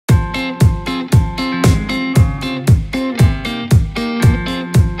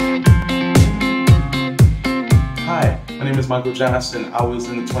Michael Johnson. I was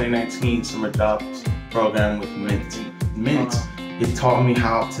in the 2019 Summer Jobs Program with Mint. It taught me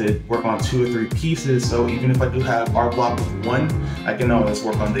how to work on 2 or 3 pieces, so even if I do have art block with one, I can always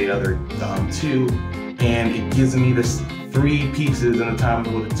work on the other 2, and it gives me this 3 pieces in the time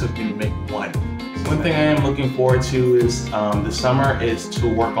of what it took me to make one. One thing I am looking forward to is this summer is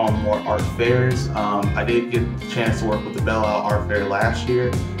to work on more art fairs. I did get the chance to work with the Belle Isle Art Fair last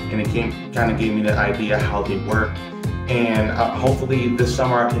year, and it kind of gave me the idea how they work. And hopefully this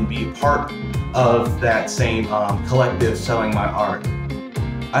summer I can be a part of that same collective selling my art.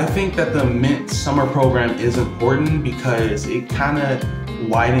 I think that the Mint summer program is important because it kind of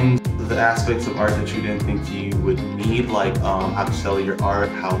widens the aspects of art that you didn't think you would need, like how to sell your art,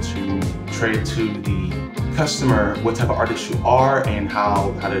 how to trade to the customer what type of artist you are, and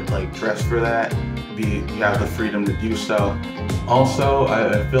how to like dress for that. You have the freedom to do so. Also,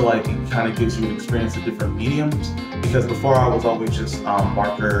 I feel like it kind of gives you an experience of different mediums, because before I was always just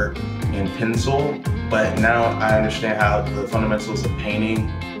marker and pencil, but now I understand how the fundamentals of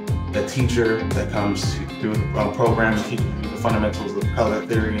painting. The teacher that comes through the program and teaches you the fundamentals of color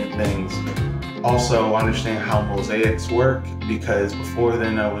theory and things. Also, understand how mosaics work, because before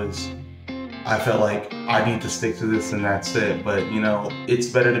then I felt like I need to stick to this and that's it. But you know, it's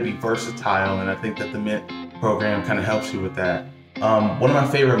better to be versatile, and I think that the Mint program kind of helps you with that. One of my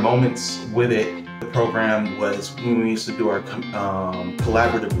favorite moments with the program was when we used to do our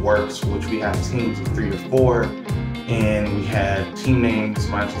collaborative works, which we have teams of 3 or 4, and we had team names.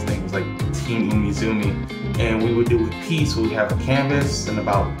 My thing was like Team Umizoomi, and we would do a piece where we have a canvas in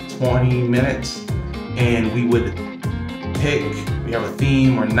about 20 minutes, and we would pick, we have a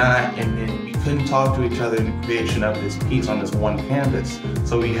theme or not, and then we couldn't talk to each other in the creation of this piece on this one canvas.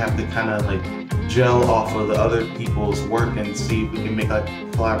 So we have to kind of like gel off of the other people's work and see if we can make a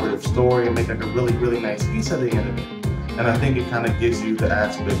collaborative story and make like a really, really nice piece at the end of it. And I think it kind of gives you the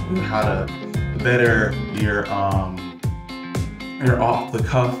aspect of how to better your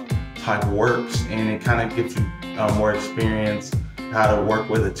off-the-cuff type works, and it kind of gives you more experience how to work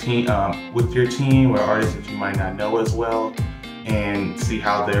with a team, with your team, or artists that you might not know as well, and see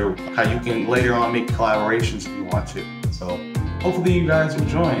how you can later on make collaborations if you want to. So hopefully you guys will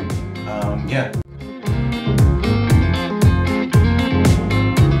join. Yeah.